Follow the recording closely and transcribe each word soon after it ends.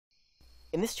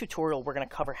In this tutorial, we're going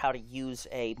to cover how to use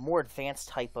a more advanced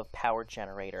type of power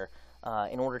generator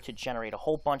in order to generate a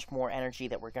whole bunch more energy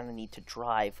that we're going to need to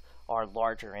drive our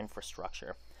larger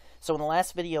infrastructure. So in the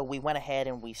last video, we went ahead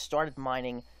and we started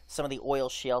mining some of the oil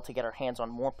shale to get our hands on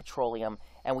more petroleum,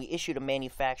 and we issued a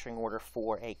manufacturing order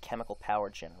for a chemical power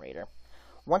generator.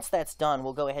 Once that's done,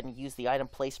 we'll go ahead and use the item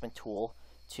placement tool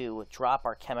to drop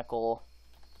our chemical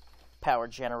power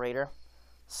generator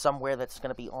somewhere that's going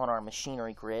to be on our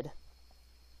machinery grid.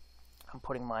 I'm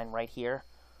putting mine right here.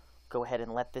 Go ahead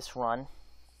and let this run.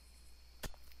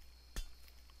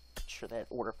 Make sure that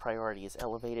order priority is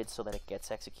elevated so that it gets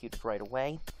executed right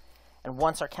away. And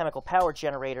once our chemical power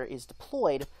generator is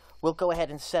deployed, we'll go ahead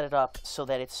and set it up so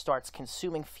that it starts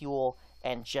consuming fuel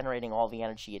and generating all the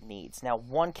energy it needs. Now,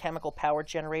 one chemical power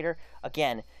generator,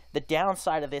 again, the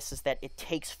downside of this is that it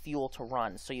takes fuel to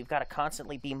run. So you've got to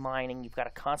constantly be mining, you've got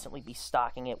to constantly be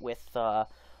stocking it with the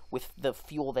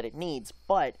fuel that it needs,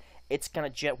 but it's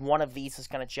going to one of these is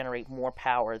going to generate more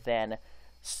power than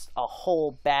a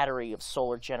whole battery of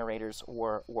solar generators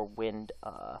or wind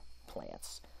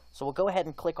plants. So we'll go ahead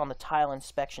and click on the tile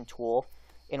inspection tool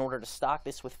in order to stock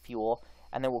this with fuel,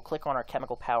 and then we'll click on our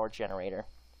chemical power generator.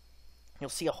 You'll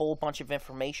see a whole bunch of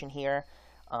information here.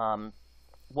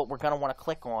 What we're going to want to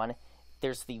click on,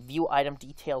 there's the View Item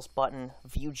Details button,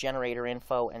 View Generator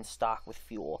Info, and Stock with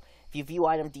Fuel. If you view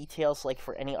item details, like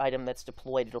for any item that's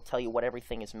deployed, it'll tell you what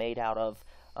everything is made out of,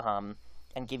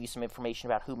 and give you some information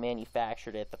about who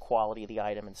manufactured it, the quality of the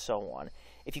item, and so on.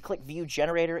 If you click View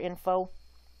Generator Info,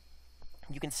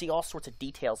 you can see all sorts of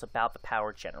details about the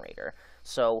power generator.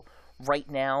 So right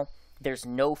now, there's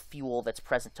no fuel that's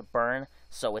present to burn,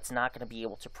 so it's not going to be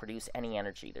able to produce any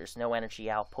energy. There's no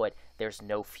energy output, there's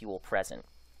no fuel present.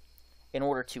 In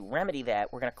order to remedy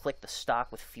that, we're going to click the Stock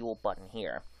with Fuel button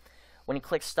here. When you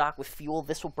click Stock with Fuel,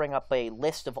 this will bring up a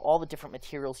list of all the different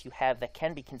materials you have that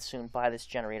can be consumed by this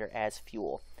generator as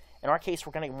fuel. In our case,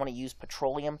 we're going to want to use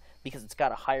petroleum because it's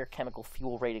got a higher chemical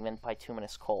fuel rating than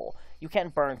bituminous coal. You can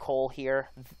burn coal here.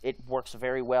 It works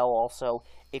very well also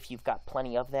if you've got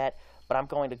plenty of that, but I'm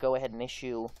going to go ahead and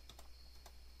issue,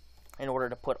 in order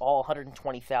to put all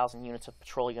 120,000 units of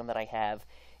petroleum that I have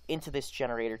into this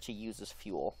generator to use as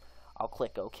fuel. I'll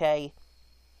click OK.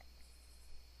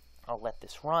 I'll let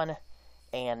this run,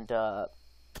 and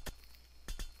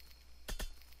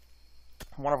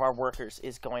one of our workers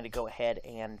is going to go ahead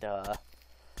and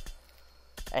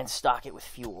stock it with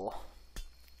fuel.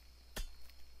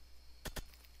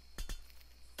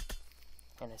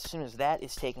 And as soon as that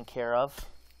is taken care of,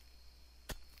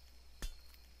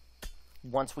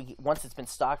 once it's been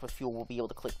stocked with fuel, we'll be able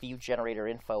to click View Generator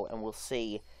Info, and we'll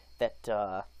see that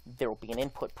there will be an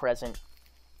input present,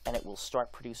 and it will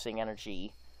start producing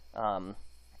energy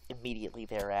immediately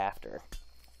thereafter.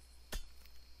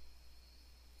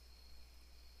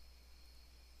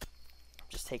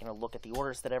 Just taking a look at the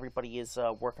orders that everybody is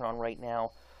working on right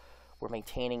now.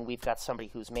 We've got somebody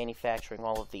who's manufacturing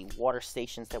all of the water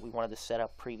stations that we wanted to set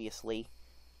up previously.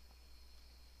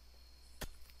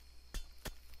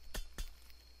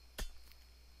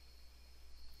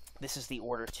 This is the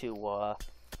order to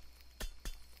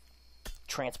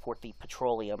transport the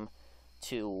petroleum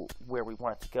to where we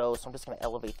want it to go, so I'm just going to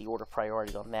elevate the order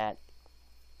priority on that,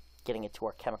 getting it to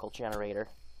our chemical generator.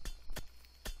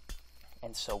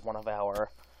 And so one of our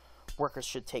workers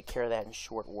should take care of that in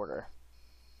short order.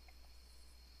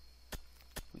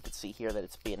 We can see here that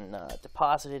it's been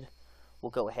deposited.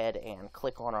 We'll go ahead and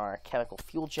click on our chemical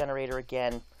fuel generator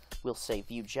again. We'll say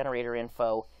View Generator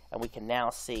Info, and we can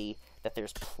now see that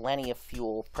there's plenty of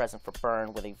fuel present for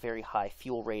burn with a very high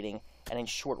fuel rating, and in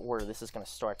short order this is going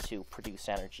to start to produce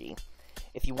energy.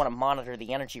 If you want to monitor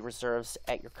the energy reserves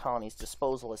at your colony's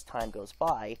disposal as time goes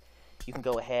by, you can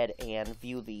go ahead and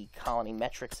view the colony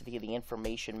metrics via the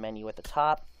information menu at the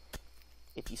top.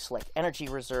 If you select energy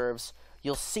reserves,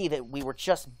 you'll see that we were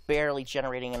just barely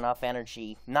generating enough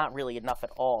energy, not really enough at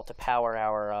all, to power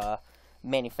our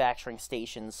manufacturing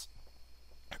stations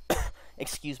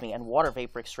excuse me, and water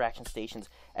vapor extraction stations.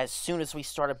 As soon as we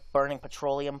started burning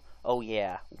petroleum, oh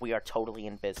yeah, we are totally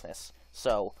in business.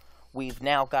 So we've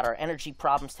now got our energy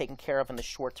problems taken care of in the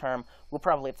short term. We'll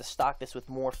probably have to stock this with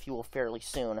more fuel fairly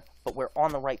soon, but we're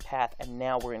on the right path, and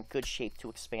now we're in good shape to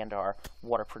expand our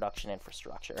water production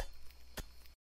infrastructure.